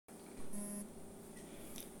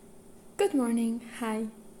Good morning, hi.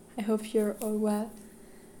 I hope you're all well.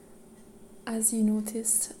 As you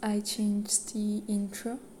noticed, I changed the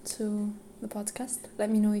intro to the podcast.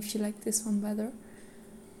 Let me know if you like this one better.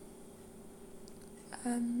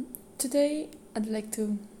 Today, I'd like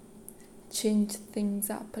to change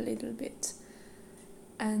things up a little bit,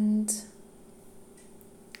 and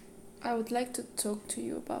I would like to talk to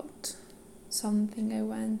you about something I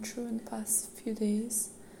went through in the past few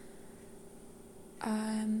days.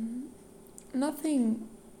 Nothing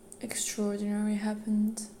extraordinary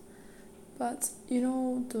happened, but you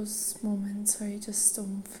know those moments where you just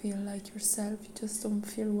don't feel like yourself, you just don't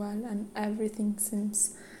feel well, and everything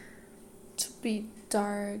seems to be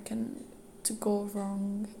dark and to go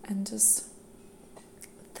wrong, and just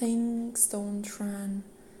things don't run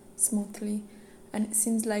smoothly, and it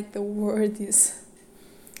seems like the world is,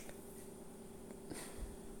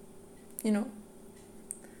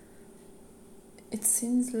 it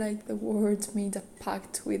seems like the world made a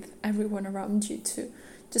pact with everyone around you to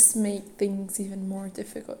just make things even more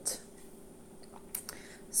difficult.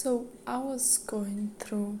 So I was going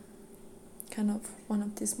through kind of one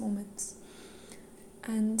of these moments,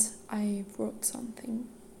 and I wrote something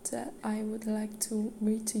that I would like to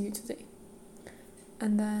read to you today.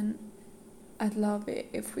 And then I'd love it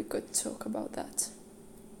if we could talk about that.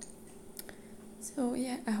 So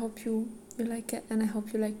yeah, I hope you like it, and I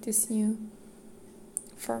hope you like this new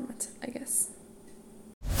format, I guess.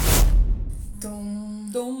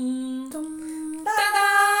 Dum, dum, dum,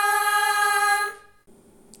 da-da!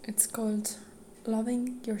 It's called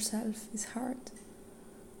Loving Yourself is Hard.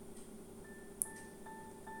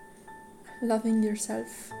 Loving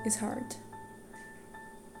yourself is hard.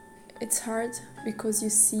 It's hard because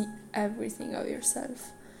you see everything of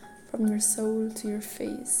yourself, from your soul to your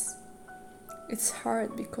face. It's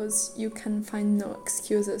hard because you can find no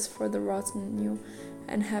excuses for the rotten in you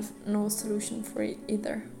and have no solution for it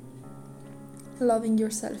either. Loving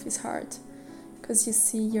yourself is hard because you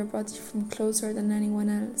see your body from closer than anyone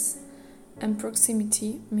else, and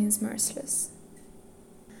proximity means merciless.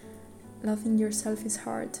 Loving yourself is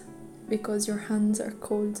hard because your hands are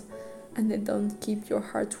cold and they don't keep your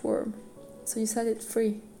heart warm, so you set it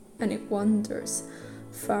free and it wanders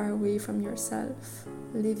far away from yourself,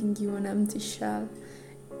 leaving you an empty shell.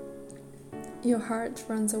 Your heart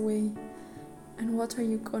runs away, and what are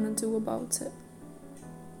you gonna do about it?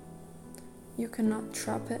 You cannot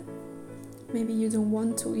trap it. Maybe you don't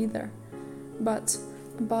want to either, but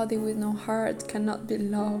a body with no heart cannot be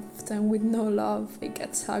loved, and with no love it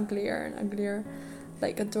gets uglier and uglier,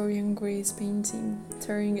 like a Dorian Gray's painting,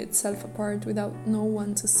 tearing itself apart without no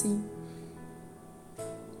one to see.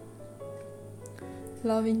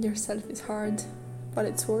 Loving yourself is hard, but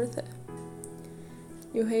it's worth it.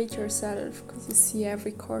 You hate yourself because you see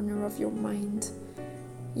every corner of your mind.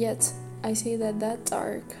 Yet, I say that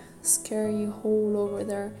dark, scary hole over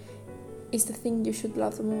there is the thing you should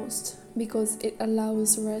love the most, because it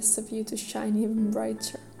allows the rest of you to shine even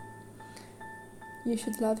brighter. You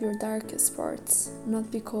should love your darkest parts,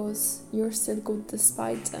 not because you're still good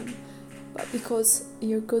despite them, but because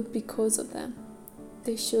you're good because of them.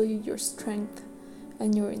 They show you your strength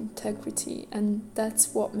and your integrity, and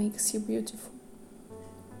that's what makes you beautiful.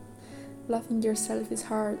 Loving yourself is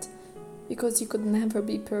hard because you could never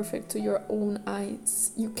be perfect to your own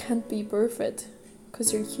eyes. You can't be perfect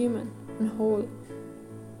because you're human and whole.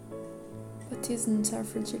 But isn't our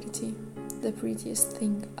fragility the prettiest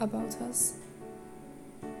thing about us?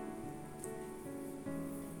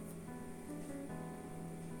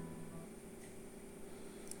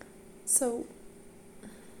 So,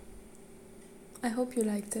 I hope you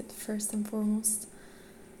liked it first and foremost.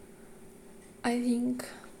 I think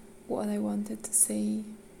what I wanted to say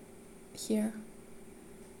here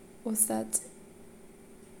was that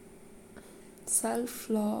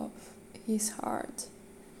self-love is hard,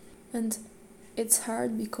 and it's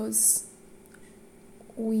hard because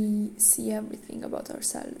we see everything about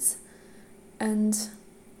ourselves, and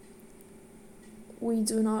we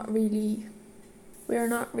are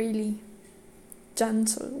not really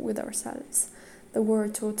gentle with ourselves. The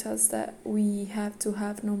word taught us that we have to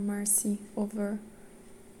have no mercy over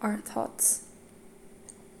our thoughts.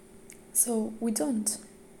 So we don't.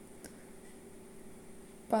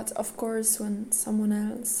 But of course, when someone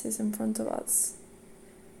else is in front of us,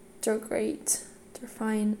 they're great, they're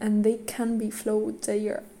fine, and they can be flawed, they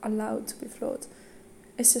are allowed to be flawed.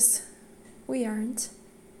 It's just, we aren't.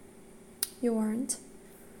 You aren't.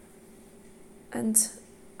 And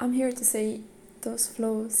I'm here to say, those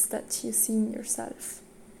flaws that you see in yourself,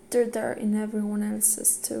 they're there in everyone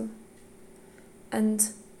else's too.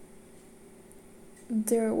 And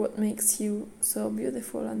they're what makes you so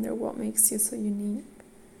beautiful, and they're what makes you so unique.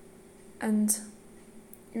 And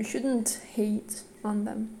you shouldn't hate on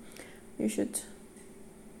them. You should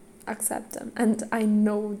accept them. And I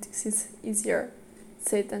know this is easier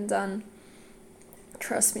said than done.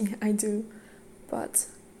 Trust me, I do. But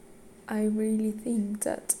I really think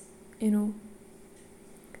that,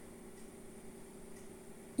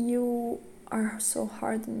 you are so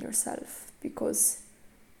hard on yourself because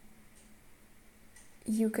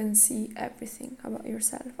you can see everything about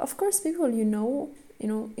yourself. Of course, people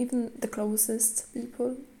even the closest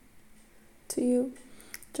people to you,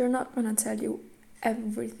 they're not gonna tell you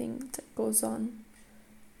everything that goes on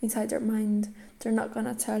inside their mind. They're not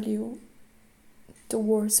gonna tell you the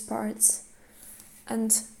worst parts.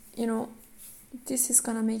 And, this is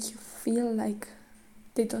gonna make you feel like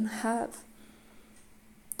they don't have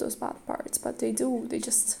those bad parts, but they do. They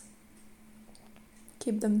just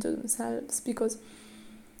keep them to themselves because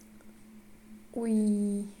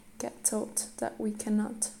we get taught that we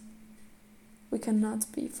cannot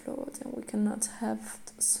be flawed and we cannot have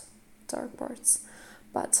those dark parts.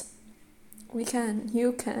 But we can,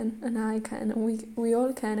 you can, and I can, and we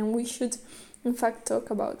all can, and we should in fact talk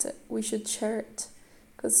about it. We should share it,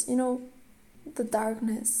 because the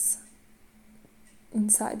darkness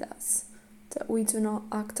inside us that we do not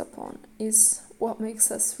act upon is what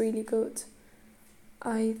makes us really good.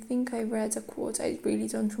 I think I read a quote, I really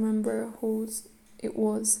don't remember whose it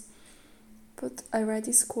was, but I read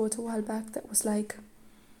this quote a while back that was like,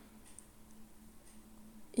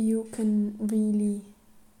 you can really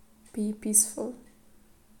be peaceful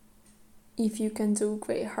if you can do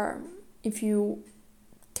great harm. If you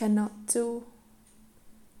cannot do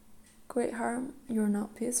great harm, you're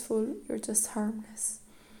not peaceful, you're just harmless.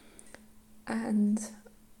 And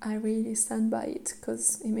I really stand by it,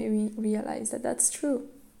 because it made me realize that that's true.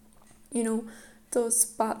 Those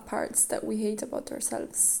bad parts that we hate about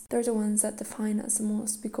ourselves, they're the ones that define us the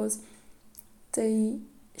most, because they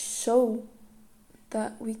show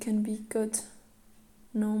that we can be good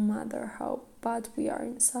no matter how bad we are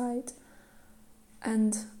inside.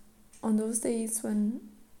 And on those days when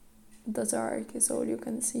the dark is all you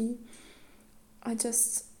can see, I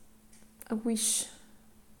wish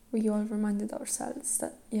we all reminded ourselves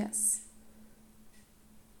that yes,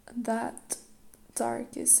 that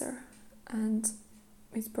dark is there and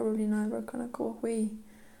it's probably never gonna go away,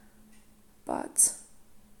 but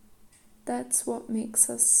that's what makes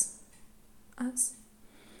us us.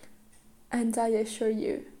 And I assure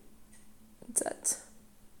you that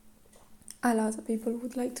a lot of people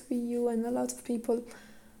would like to be you, and a lot of people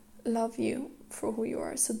love you for who you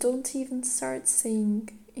are. So don't even start saying,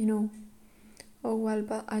 oh well,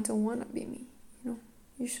 but I don't want to be me.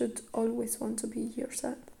 You should always want to be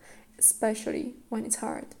yourself, especially when it's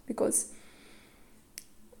hard, because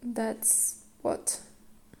that's what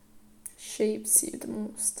shapes you the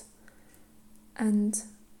most. And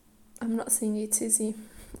I'm not saying it's easy.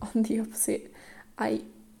 On the opposite, I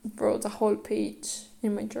wrote a whole page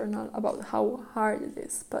in my journal about how hard it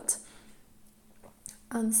is, but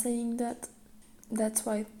I'm saying that that's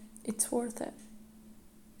why it's worth it.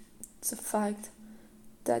 The fact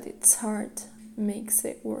that it's hard makes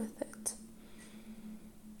it worth it.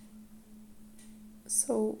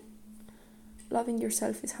 So loving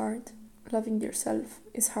yourself is hard. Loving yourself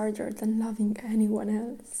is harder than loving anyone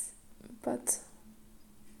else. But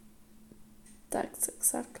that's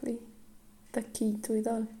exactly the key to it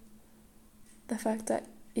all. The fact that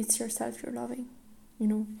it's yourself you're loving,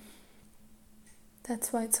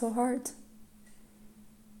 That's why it's so hard.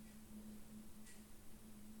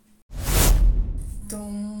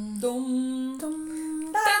 Dum, dum.